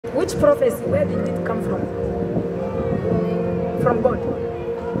Which prophecy? Where did it come from? From God.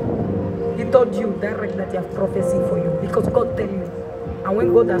 He told you direct that you have prophecy for you because God tell you. And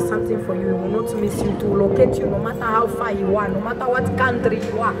when God has something for you, He will not miss you. To locate you no matter how far you are, no matter what country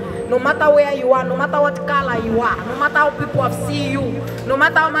you are, no matter where you are, no matter what color you are, no matter how people have seen you, no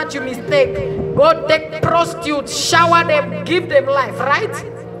matter how much you mistake. God take prostitutes, shower them, give them life, right?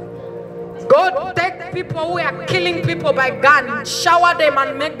 God take people who are killing people by gun, shower them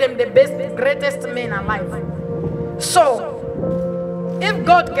and make them the best, greatest men alive. So, if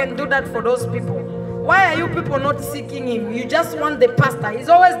God can do that for those people, why are you people not seeking Him? You just want the pastor. He's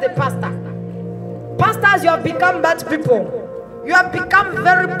always the pastor. Pastors, you have become bad people. You have become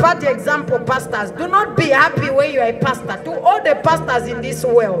very bad example, pastors. Do not be happy when you are a pastor. To all the pastors in this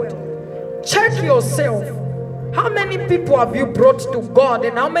world, check yourself. How many people have you brought to God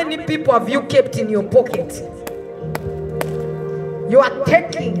and how many people have you kept in your pocket? You are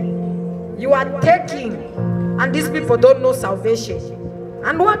taking. You are taking. And these people don't know salvation.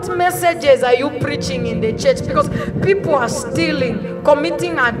 And what messages are you preaching in the church? Because people are stealing,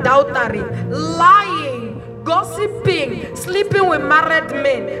 committing adultery, lying, gossiping, sleeping with married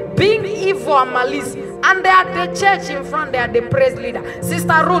men, being evil and malice. And they are the church in front, they are the praise leader.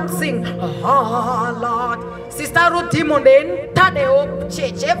 Sister Ruth sing, oh Lord. Sister Ruth demon, they enter the whole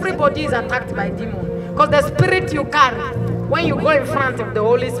church. Everybody is attacked by demon. Because the spirit you carry, when you go in front of the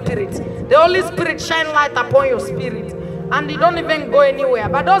Holy Spirit shine light upon your spirit. And they don't even go anywhere.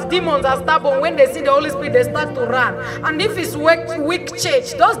 But those demons are stubborn. When they see the Holy Spirit, they start to run. And if it's weak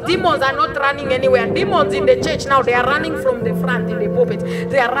church, those demons are not running anywhere. Demons in the church now, they are running from the front in the pulpit.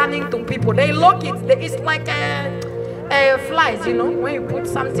 They are running to people. They lock it. It's like flies, you know. When you put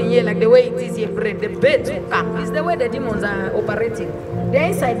something here, like the way it is here, bread, the birds will come. It's the way the demons are operating. They are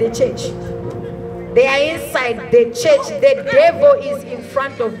inside the church. They are inside the church. The devil is in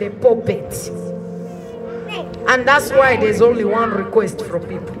front of the pulpit. And that's why there's only one request from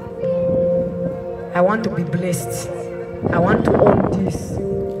people. I want to be blessed. I want to own this.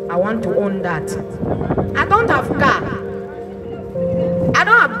 I want to own that. I don't have car. I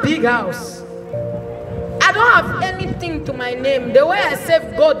don't have big house. I don't have anything to my name. The way I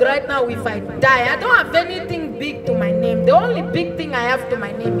serve God right now, if I die, I don't have anything big to my name. The only big thing I have to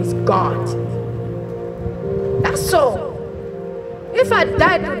my name is God. That's all. If I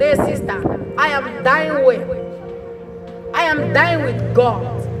die today, sister, I am dying well. I am dying with God.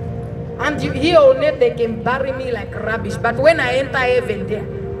 And here on earth, they can bury me like rubbish. But when I enter heaven there,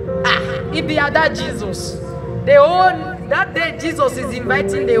 it be that Jesus. That day, Jesus is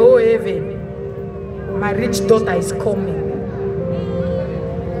inviting the whole heaven. My rich daughter is coming.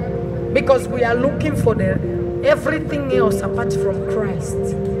 Because we are looking for everything else apart from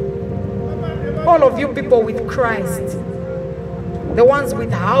Christ. All of you people with Christ. The ones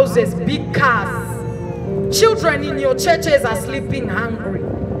with houses, big cars. Children in your churches are sleeping hungry.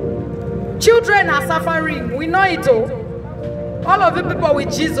 Children are suffering. We know it all. All of you people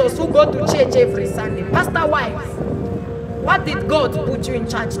with Jesus who go to church every Sunday. Pastor wife, what did God put you in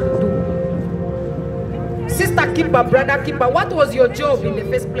charge to do? Sister keeper, brother keeper, what was your job in the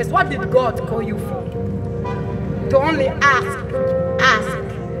first place? What did God call you for? To only ask.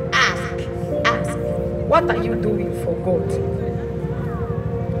 What are you doing for God?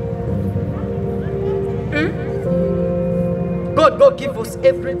 God give us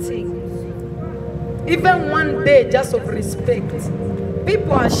everything. Even one day just of respect.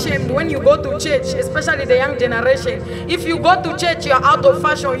 People are ashamed when you go to church, especially the young generation. If you go to church, you are out of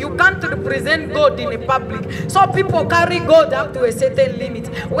fashion. You can't represent God in the public. So people carry God up to a certain limit.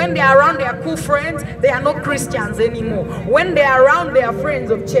 When they are around their cool friends, they are not Christians anymore. When they are around their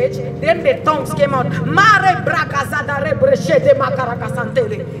friends of church, then the tongues came out.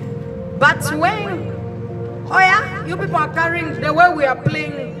 But when you people are carrying the way we are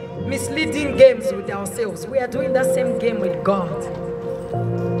playing misleading games with ourselves, we are doing the same game with God.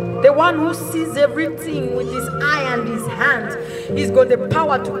 The one who sees everything with his eye and his hand, he's got the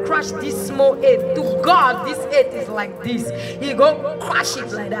power to crush this small earth. To God, this earth is like this. He go crush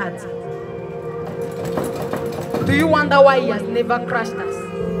it like that. Do you wonder why he has never crushed us?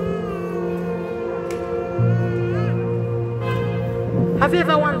 Have you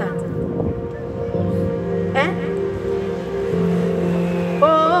ever wondered?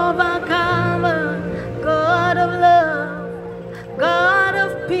 Overcomer, God of love, God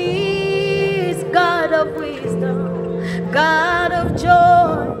of peace, God of wisdom, God of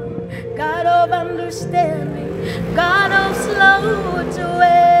joy, God of understanding, God of slow to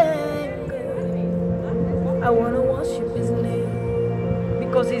anger. I want to worship his name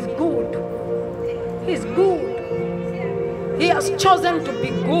because he's good. He's good. He has chosen to be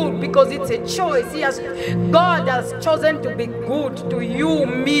good because it's a choice. God has chosen to be good to you,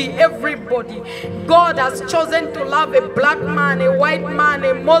 me, everybody. God has chosen to love a black man, a white man,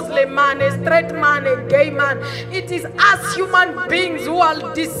 a Muslim man, a straight man, a gay man. It is us human beings who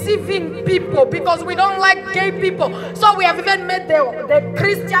are deceiving people because we don't like gay people. So we have even made the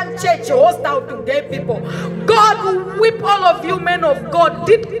Christian church hostile to gay people. God will whip all of you men of God.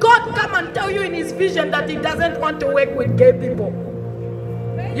 Did God come and tell you in his vision that he doesn't want to work with gay people?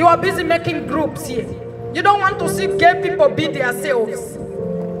 You are busy making groups here. You don't want to see gay people be themselves.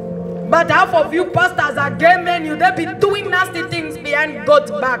 But half of you pastors are gay men. They'll be doing nasty things behind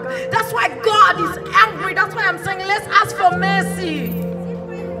God's back. That's why God is angry. That's why I'm saying let's ask for mercy.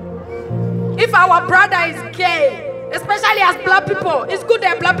 If our brother is gay, especially as black people, it's good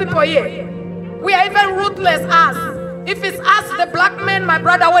there are black people here. We are even ruthless as. If it's us, the black man, my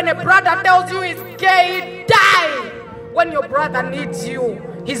brother, when a brother tells you he's gay, die. When your brother needs you,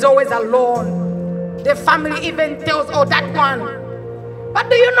 he's always alone. The family even tells, oh, that one. But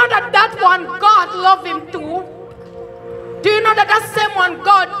do you know that one, God loved him too? Do you know that same one,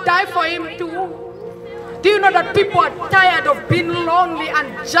 God died for him too? Do you know that people are tired of being lonely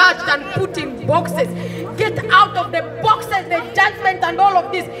and judged and put in boxes? Get out of the boxes, the judgment and all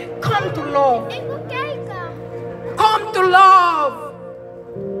of this. Come to love. Come to love.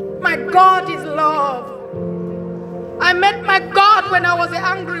 My God is love. I met my God when I was an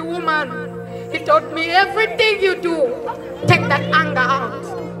angry woman. He taught me everything you do, take that anger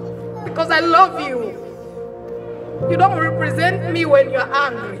out. Because I love you. You don't represent me when you're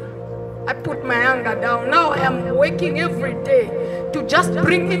angry. I put my anger down. Now I am working every day to just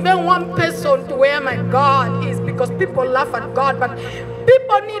bring even one person to where my God is, because people laugh at God, but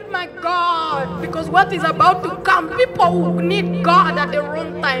people need my God, because what is about to come, people who need God at the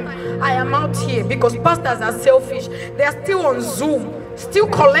wrong time. I am out here because pastors are selfish. They are still on Zoom, still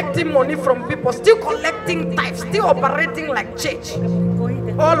collecting money from people, still collecting tithes, still operating like church.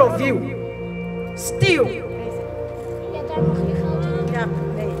 All of you, still.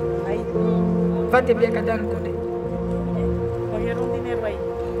 Vai ter bem cada um.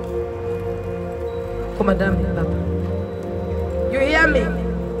 You hear me?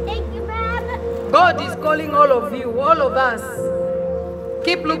 Thank you, Baba. God is calling all of you, all of us.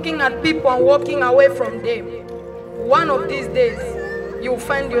 Keep looking at people and walking away from them. One of these days, you'll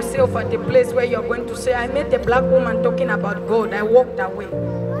find yourself at a place where you're going to say, I met a black woman talking about God. I walked away.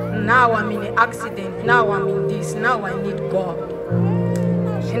 Now I'm in an accident. Now I'm in this. Now I need God.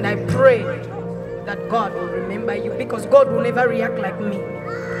 And I pray that God will remember you, because God will never react like me.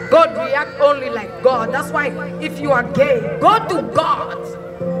 God reacts only like God. That's why if you are gay, go to God.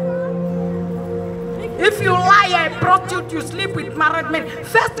 If you lie, a prostitute, you sleep with married men,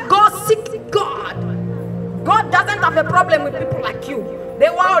 first go seek God. God doesn't have a problem with people like you.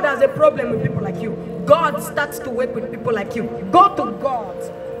 The world has a problem with people like you. God starts to work with people like you. Go to God.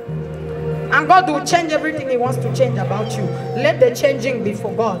 And God will change everything he wants to change about you. Let the changing be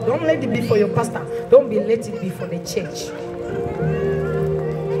for God. Don't let it be for your pastor. Don't let it be for the church.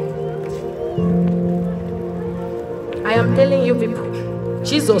 I am telling you people,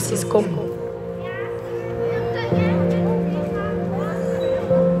 Jesus is coming.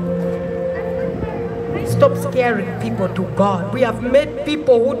 Stop scaring people to God. We have made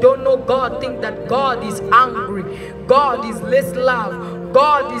people who don't know God think that God is angry. God is less love.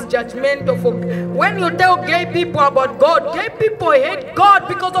 God is judgmental. When you tell gay people about God, gay people hate God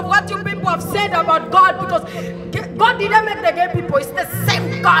because of what you people have said about God. Because God didn't make the gay people. It's the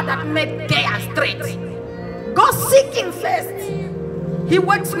same God that made gay and straight. Go seek him first. He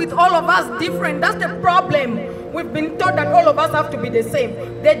works with all of us different. That's the problem. We've been taught that all of us have to be the same.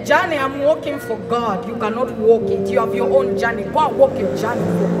 The journey I'm walking for God, you cannot walk it. You have your own journey. Go and walk your journey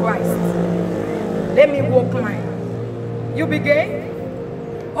for Christ. Let me walk mine. You be gay?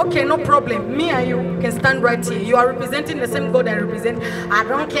 Okay, no problem. Me and you can stand right here. You are representing the same God I represent. I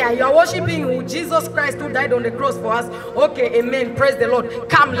don't care. You are worshiping Jesus Christ who died on the cross for us. Okay, amen. Praise the Lord.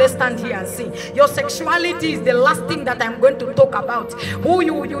 Come, let's stand here and sing. Your sexuality is the last thing that I'm going to talk about. Who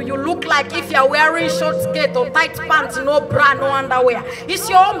you look like if you are wearing short skirt or tight pants, no bra, no underwear. It's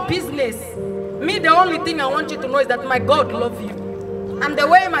your own business. Me, the only thing I want you to know is that my God loves you. And the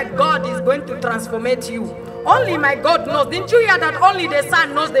way my God is going to transformate you, only my God knows. Didn't you hear that only the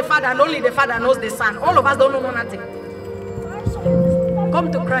Son knows the Father and only the Father knows the Son? All of us don't know nothing.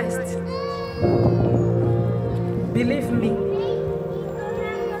 Come to Christ. Believe me.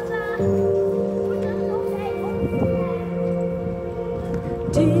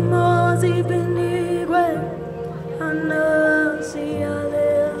 Timozi benigwe, anasi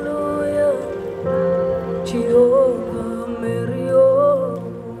hallelujah. Jehovah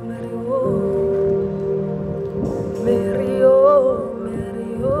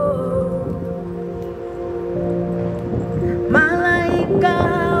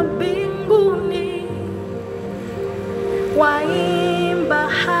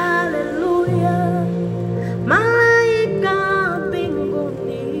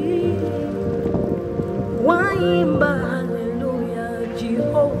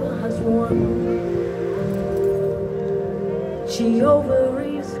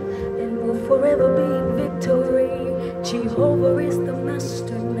forever be in victory. Jehovah is the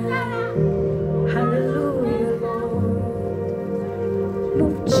master now. Hallelujah, Lord.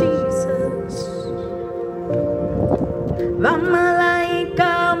 Move, Jesus.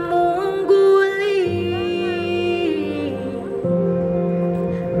 Vamalaika Munguli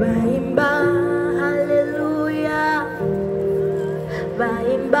Vaimba, hallelujah.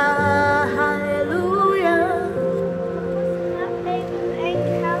 Vaimba, hallelujah.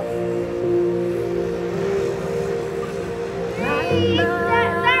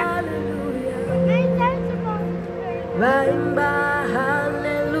 Vaimba,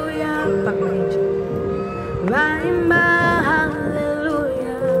 hallelujah. Vaimba,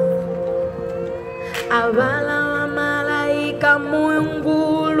 hallelujah. Avala wa malaika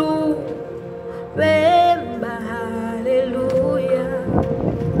Mungulu. Vaimba, hallelujah.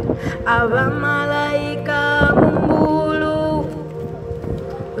 Ava malaika Mungulu.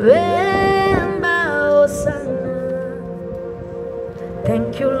 Vaimba, Hosanna.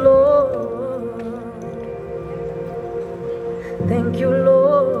 Thank you, Lord. Thank you,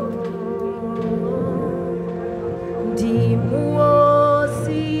 Lord.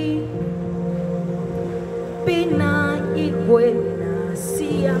 Dimuosi Pina Iguena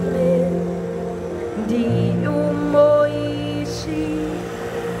Siame Di Umoishi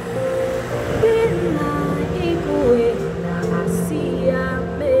Pina Iguena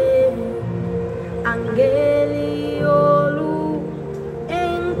Siame Angeli Olu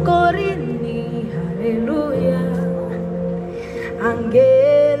Encorini, hallelujah.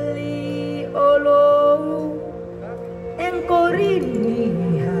 Angeli Olu Encorini,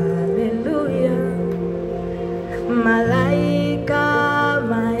 hallelujah. Malaika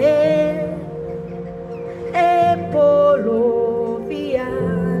Mae Epolo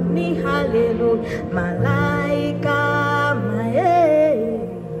Viani, hallelujah. Malaika Mae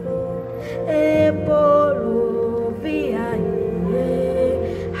Epolo Viani,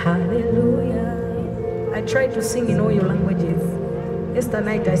 hallelujah. I try to sing in all your languages. Yesterday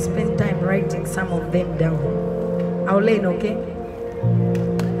night I spent time writing some of them down. I'll learn, okay?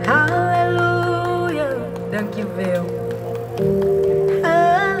 Hallelujah. Thank you, Vel.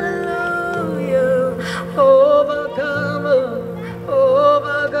 Hallelujah. Overcomer,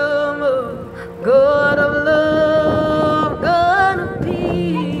 overcomer, God of love, God of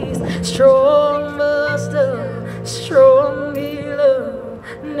peace, strong master, strong healer,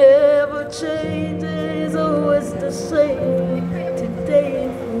 never changes, always the same, today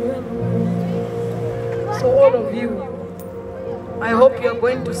and forever. So all of you, I hope you are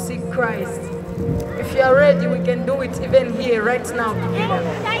going to seek Christ. If you are ready, we can do it even here right now together.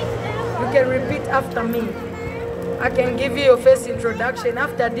 You can repeat after me. I can give you your first introduction.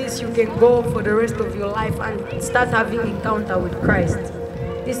 After this, you can go for the rest of your life and start having encounter with Christ.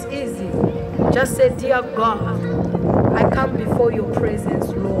 It's easy. Just say, dear God, I come before your presence,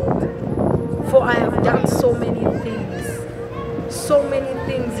 Lord. For I have done so many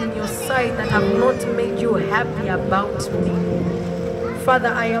things in your sight that have not made you happy about me. Father,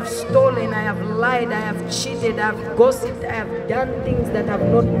 I have stolen, I have lied, I have cheated, I have gossiped, I have done things that have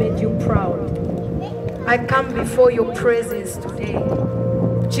not made you proud. I come before your presence today.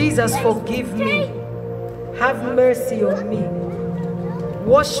 Jesus, forgive me. Have mercy on me.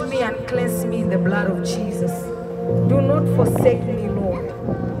 Wash me and cleanse me in the blood of Jesus. Do not forsake me, Lord.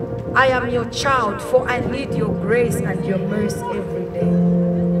 I am your child, for I need your grace and your mercy every day.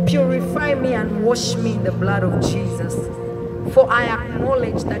 Purify me and wash me in the blood of Jesus. For I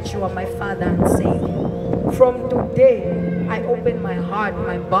acknowledge that you are my Father and Savior. From today, I open my heart,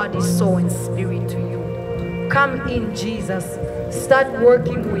 my body, soul, and spirit to you. Come in, Jesus. Start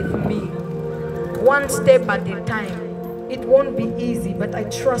working with me. One step at a time. It won't be easy, but I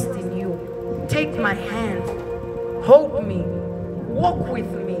trust in you. Take my hand. Hold me. Walk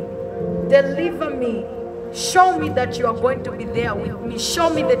with me. Deliver me. Show me that you are going to be there with me. Show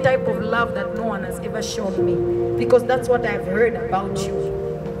me the type of love that no one has ever shown me. Because that's what I've heard about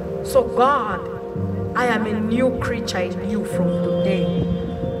you. So God, I am a new creature in you from today.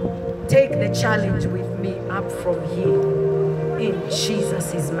 Take the challenge with me up from here. In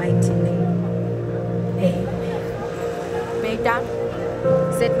Jesus' mighty name. Amen. Beta,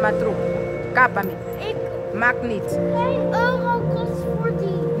 zet maar terug. Kapa me. Maak niet. €1 kost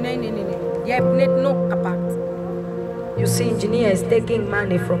 14. Nee. Je hebt net nog gepakt. You see, engineer is taking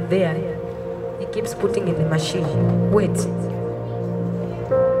money from there. He keeps putting in the machine. Wait.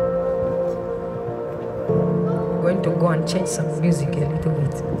 I'm going to go and change some music a little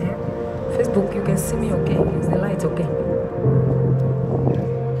bit. Yeah? Facebook, you can see me okay? Is the light okay?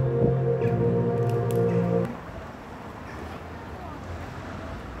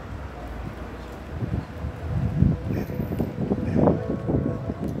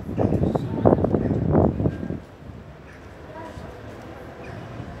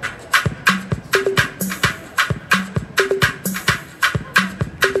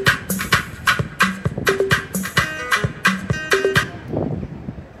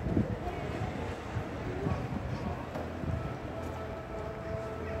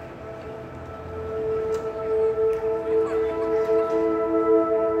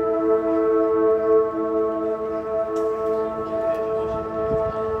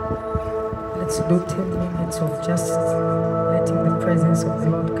 Let's do 10 minutes of just letting the presence of the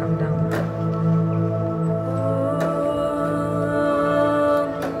Lord come down.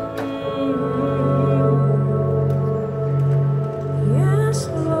 Yes,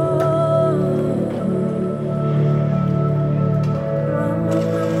 Lord.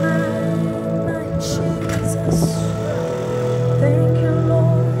 My Jesus. Thank you,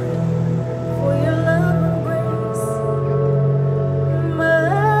 Lord, for your love and grace.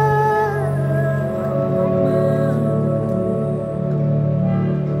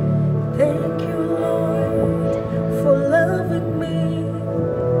 Thank you, Lord, for loving me.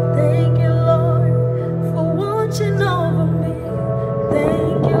 Thank you, Lord, for watching over me.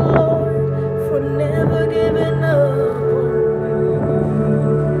 Thank you, Lord, for never giving up on me.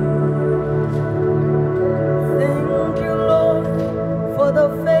 Thank you, Lord, for the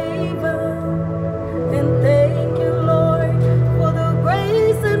favor. And thank you, Lord, for the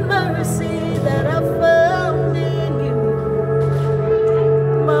grace and mercy that I found in you.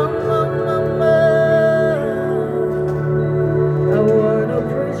 Mama, mama, I wanna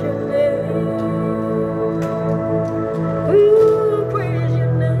praise your name. Ooh, praise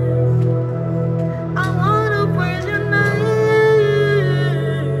your name. I wanna praise your name.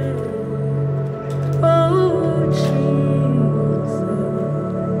 Oh, Jesus.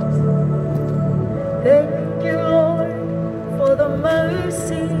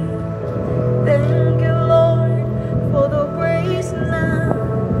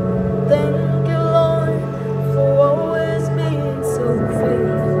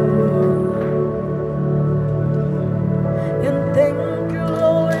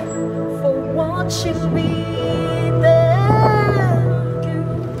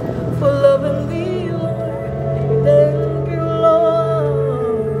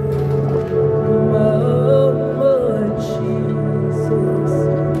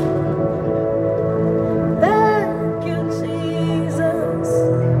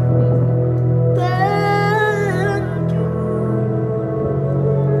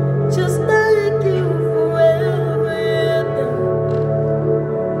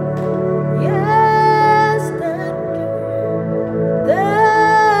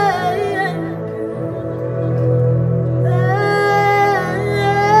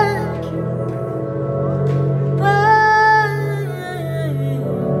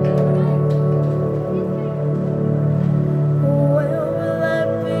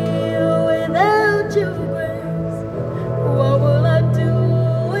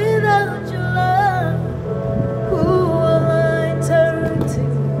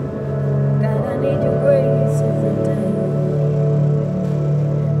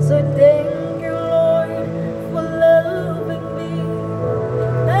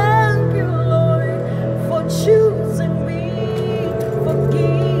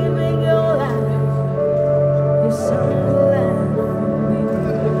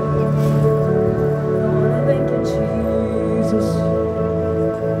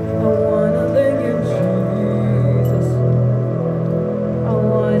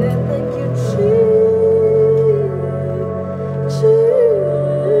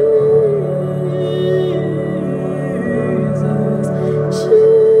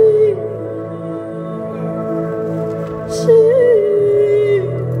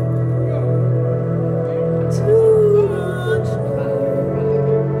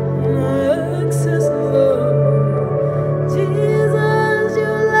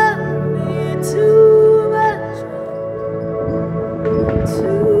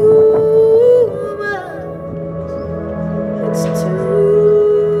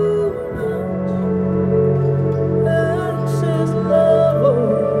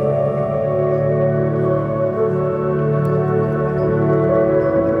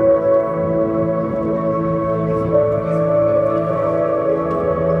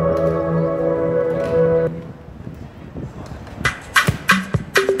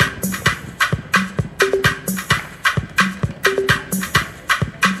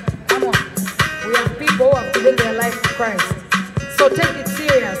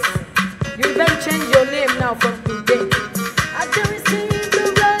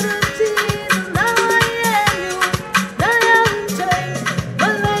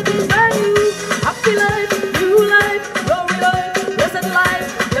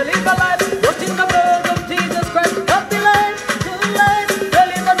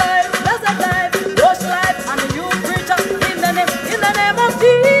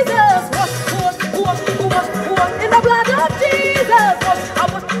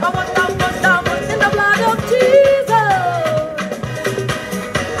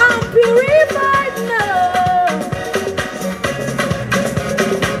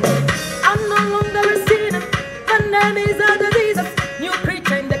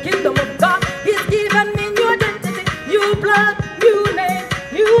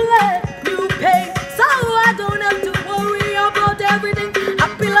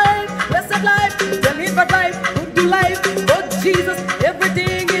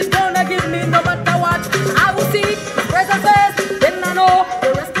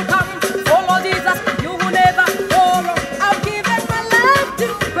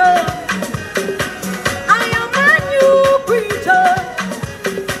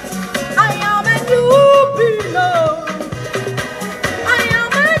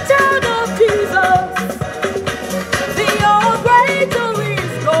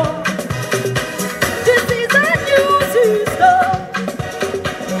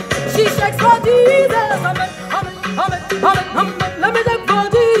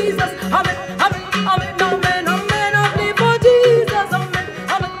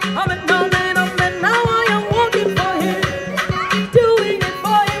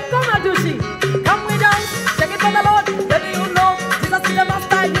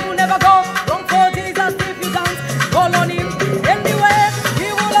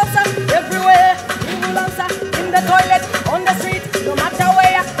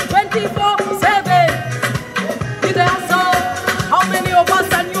 of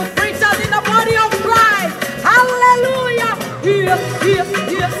us are new preachers in the body of Christ. Hallelujah. Yes, yes,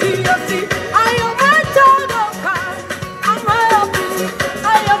 yes, yes, yes. I am a child of God. I'm happy.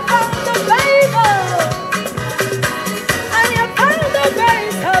 I have found the favor. I have found the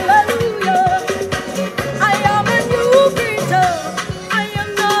grace. Hallelujah. I am a new creature. I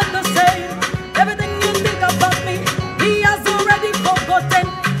am not the same. Everything you think about me, He has already forgotten.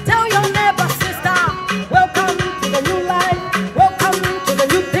 Tell your neighbor, sister, welcome to the new life. Welcome to the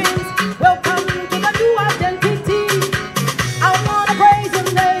new things. Welcome to the new identity. I want to praise your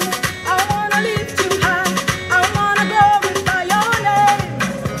name. I want to lift you high. I want to glorify your name.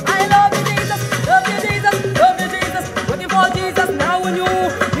 I love you, Jesus. Love you, Jesus. Love you, Jesus. Looking for Jesus. Now a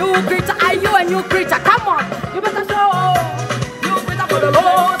new creature. Are you a new creature? Come on. You better show. New creature for the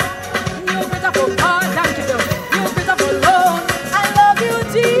Lord. New creature for God. Thank you, Lord. New creature for the Lord. I love you,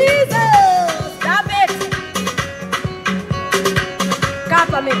 Jesus. Stop it.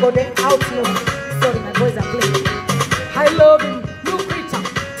 Can't let me go there. Out no. Sorry, my boys are playing. I love you, new creature.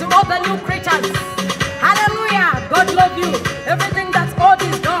 To all the new creatures. Hallelujah. God love you. Everything that's old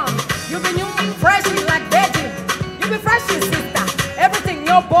is gone. You'll be new, fresh like virgin. You'll be fresh, sister. Everything,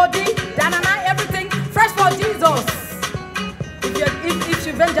 your body, danana, everything, fresh for Jesus. If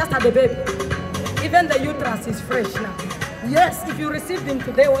you even just had a baby, even the uterus is fresh now. Yes, if you received him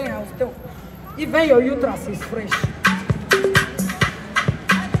today when I was still, even your uterus is fresh.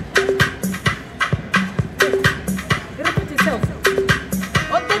 Repeat yourself.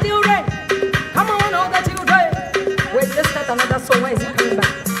 All the children, come on, all the children. Wait, let's start another song. Where is it coming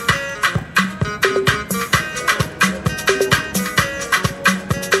back?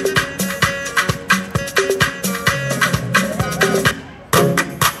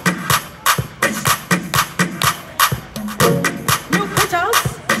 New creatures,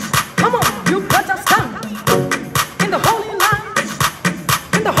 come on, you better stand in the holy light,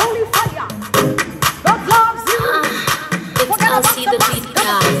 in the holy fire. God loves you. Forget about see the the past. beat Come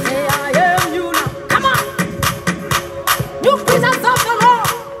on, down. say I am you now. Come on, new creatures of the Lord,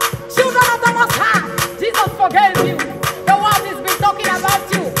 children of the Most High. Jesus forgave you. The world has been talking about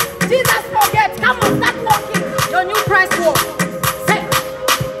you. Jesus forgets. Come on, start walking your new Christ walk. Say,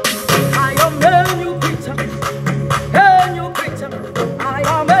 I am a new creature. A new creature, I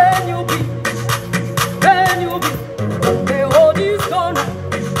am a new being, a new being. The old is gone,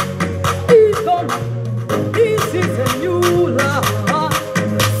 is gone. This is a new life.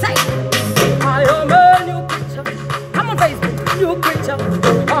 Say, I am a new creature. Come on, Facebook, new creature.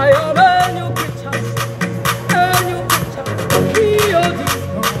 I am a new creature, a new creature. The old is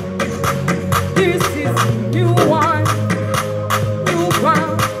gone. This is a new one, new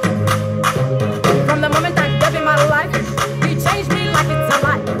one. From the moment I gave him my life, he changed me like it's a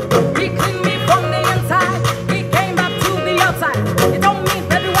lie. He cleaned me from the inside. He came back to the outside. He told me,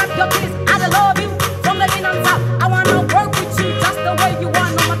 baby, wipe your tears. I love you from the in and out. I want to work with you just the way you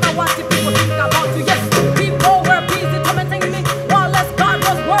are, no matter what the people think about you. Yes, people were busy tormenting me while less God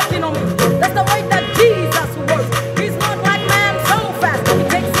was working on me. That's the way that Jesus works. He's not like man, so fast. He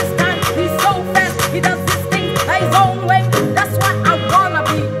takes his time. He's so fast. He does his thing his own way. That's why I wanna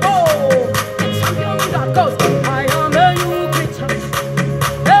be. Oh, the champion that goes. I am a new creature,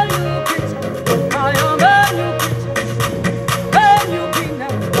 a new creature. I am a new creature, a new being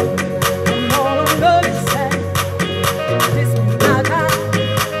now. I'm no longer the same. This matter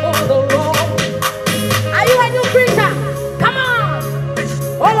for the Lord. Are you a new creature? Come on.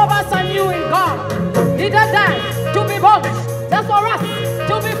 All of us are new in God. He did die to be born. That's for us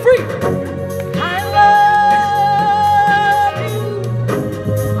to be free. I love you.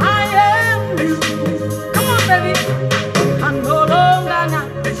 I am you. Come on, baby. I'm no longer now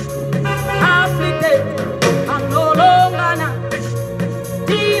afflicted. I'm no longer now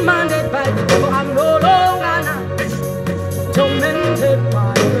demanded by the devil. I'm no longer now tormented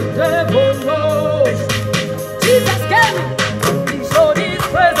by the devil. No. Jesus came. He showed his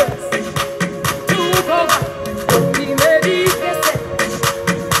presence to cover. He made his blessed.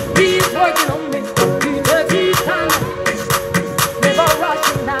 He's working on me. He takes his time. Never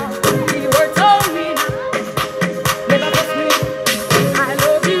rushing down. He works on me now. Never trust me. I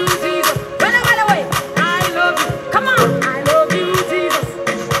love you, Jesus. Run away. I love you. Come on. I love you, Jesus.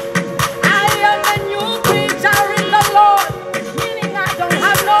 I am a new creature.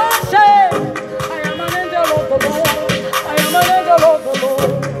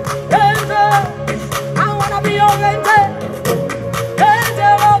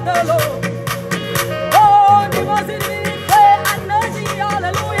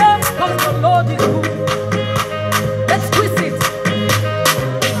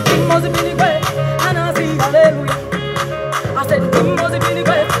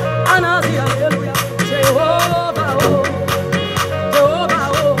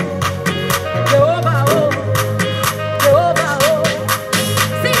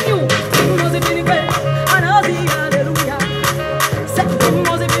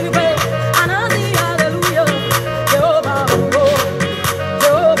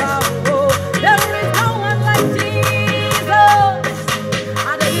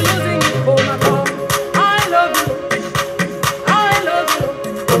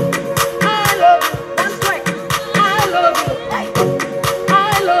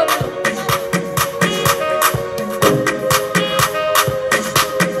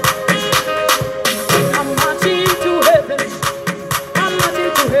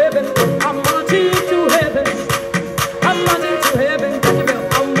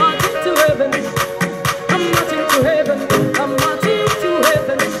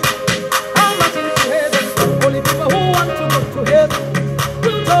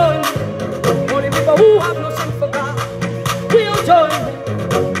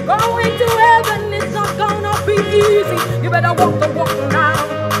 better walk the walk now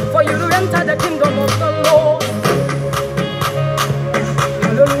for you to enter the kingdom of the Lord.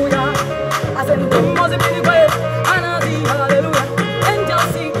 Hallelujah. I said, it must be the way. And I see, hallelujah. Angels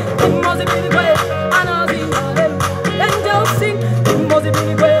sing, it must be the way. And I see, hallelujah. Angels sing, it must be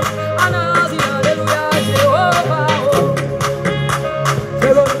the way. And I see, hallelujah. Jehovah, oh.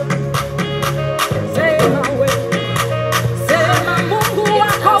 Jehovah. Say my way. Say my Mungu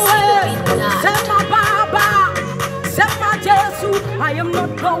wako way. Say my Baba. Say my Jesus. I am not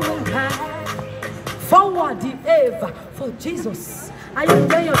going back. Forward ever for Jesus. Are you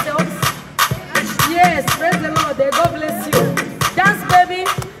enjoying yourselves? Yes, praise the Lord. God bless you. Dance, baby.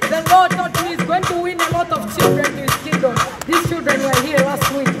 The Lord thought He is going to win a lot of children to His kingdom. These children were here last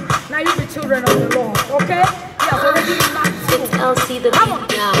week. Now you be children of the Lord. Okay? He has already been back to you. LC the come on.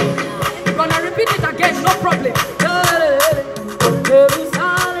 I'm gonna repeat it again. No problem.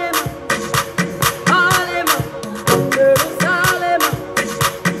 Jerusalem. Jerusalem. Jerusalem.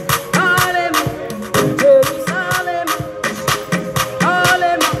 Jerusalem.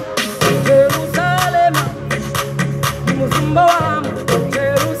 Jerusalem. Muzumba wangu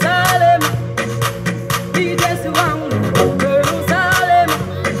Jerusalem. Yesu wangu Jerusalem.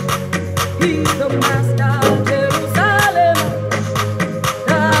 He's the master Jerusalem.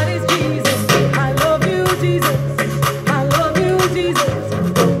 That is Jesus. I love you, Jesus. I love you, Jesus.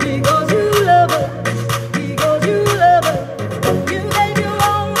 Because you love her. Because you love her. You gave your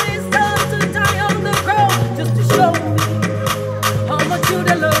only son to die on the cross just to show me how much you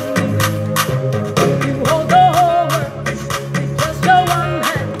love me. You hold the whole world with just your one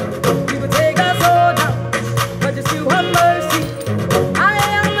hand. You would take us all down, but just you have mercy. I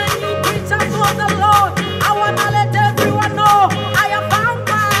am a new creature for the Lord. I wanna let everyone know I have found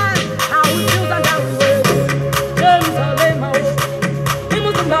mine. How it feels and how it works. Jerusalem, He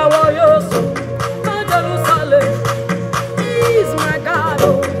was in my warriors. My Jerusalem, He's my God.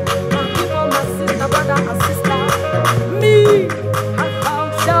 Oh, my people, my sister, brother, and sister. Me, I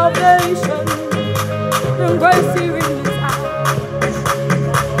found salvation. And grace here in this house.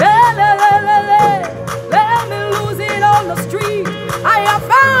 Let me lose it on the street. I have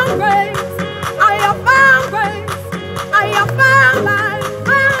found grace. I have found grace. I have found life.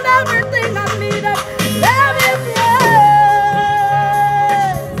 Found everything I needed. Let me praise.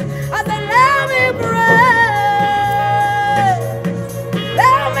 I said, let me praise.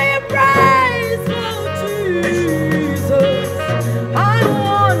 Let me praise for Jesus. I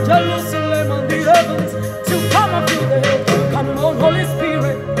want Jerusalem and the heavens to come up to the hill. Come on, Holy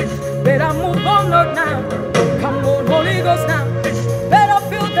Spirit. Better move on, Lord, now. Come on, Holy Ghost, now. Better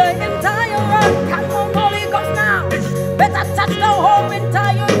fill the entire earth. Come on, Holy Ghost, now. Better touch the whole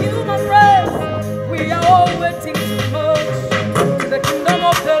entire human race. We are all waiting to merge to the kingdom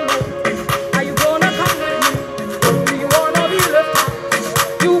of the Lord. Are you gonna come with me? Do you wanna be left out?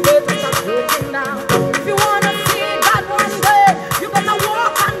 You better start working now. If you wanna see God one day, you better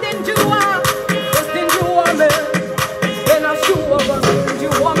walk and then you are. First in you are man, then I show up. And you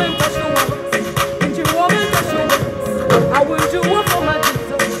woman to show up. And you woman to show up. I will do it for my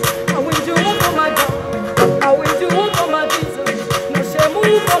Jesus. I will do it for my God. I will do it for my Jesus. No shame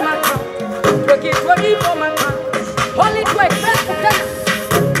move for my God. Work it for my God. Holy twerk, best for them.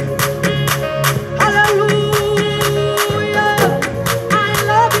 Hallelujah. I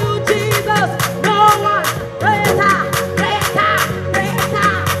love you, Jesus. No one greater, greater,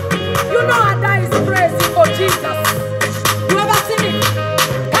 greater. You know how that is crazy for Jesus. You ever seen it?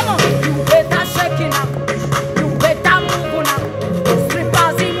 Come on, you better shake it up. You better move now.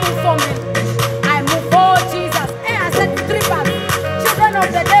 Strippers, he move for me. I move for Jesus. Hey, I said strippers. Children of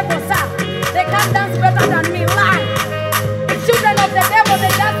the devil, sir. They can dance better than me. Lie. If children of the devil,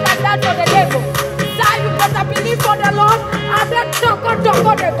 they dance like that for the devil. Sir, you better believe for the Lord. And then talk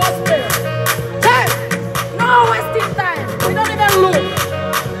the gospel. Hey, no wasting time. We don't even look.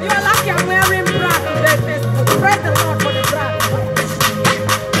 You are lucky I'm wearing bra today, Facebook. Praise the Lord for the bra.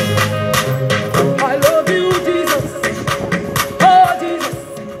 I love you, Jesus. Oh, Jesus.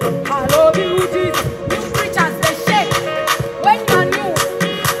 I love you, Jesus. New preachers, they shake. When you are new,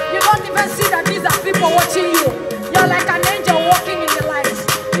 you don't even see that these are people watching you. You're like an angel walking in the light.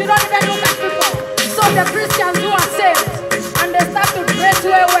 You don't even look at people. So the Christians who are saved, and they start to dress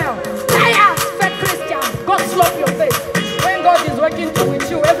well. Liars, fake Christians, God slap your face. When God is working with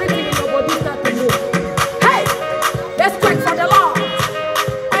you, everything in your body starts to move. Hey, let's quick for the Lord.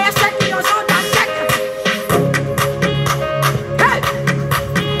 Are you shaking your shoulders? Shake it. Hey,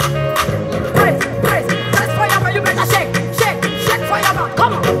 praise forever. You better shake forever.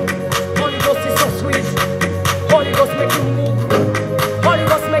 Come on. Holy Ghost is so sweet. Holy Ghost make you move. Holy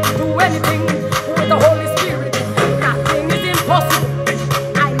Ghost make you do anything with the Holy Spirit. Nothing is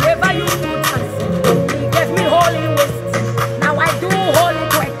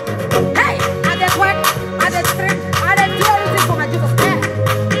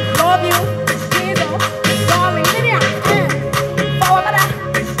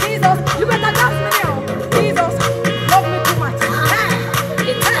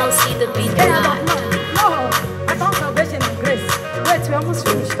be Care denied. about money. No, I found salvation and grace. Wait, we almost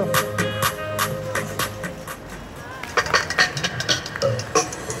finished up.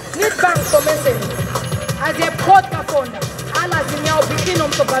 Need bank for message. As a podcast alla zinyao begin om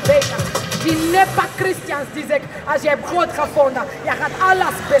te bewegen. Die nepa Christians die zeg, als je podcast founder, je gaat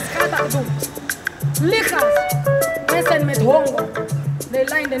alles beschatten doen. Lichas, mensen met honger, they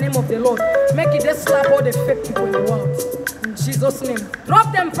lie in the name of the Lord. Make it just slap all the fake people in the world. In Jesus' name.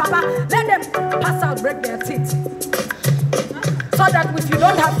 Drop them, Papa. Let them pass out, break their teeth. So that if you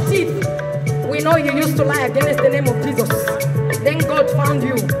don't have teeth, we know you used to lie against the name of Jesus. Then God found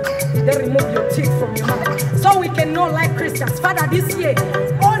you. They remove your teeth from your mouth. So we can know like Christians. Father, this year,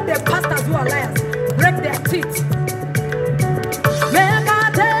 all the pastors who are liars, break their teeth. Make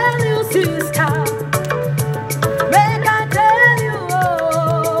I tell you, sister. Make I tell you,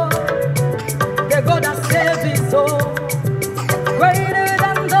 oh, the God that saves his soul. Greater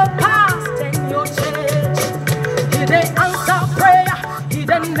than the past in your church. He didn't answer prayer. He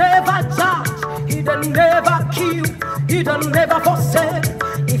didn't never judge. He didn't never kill. He didn't never forsake.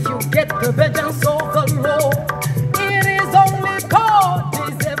 If you get the vengeance of the Lord, it is only God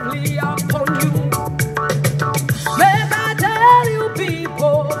visibly upon you. Make I tell you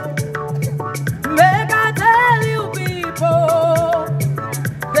people, make I tell you people,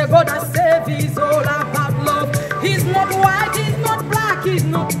 the God that saves is all about love. He's not white, he's not black, he's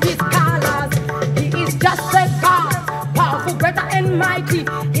not his colors. He is just a God, powerful, greater and mighty.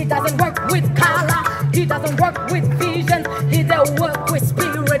 He doesn't work with color, he doesn't work with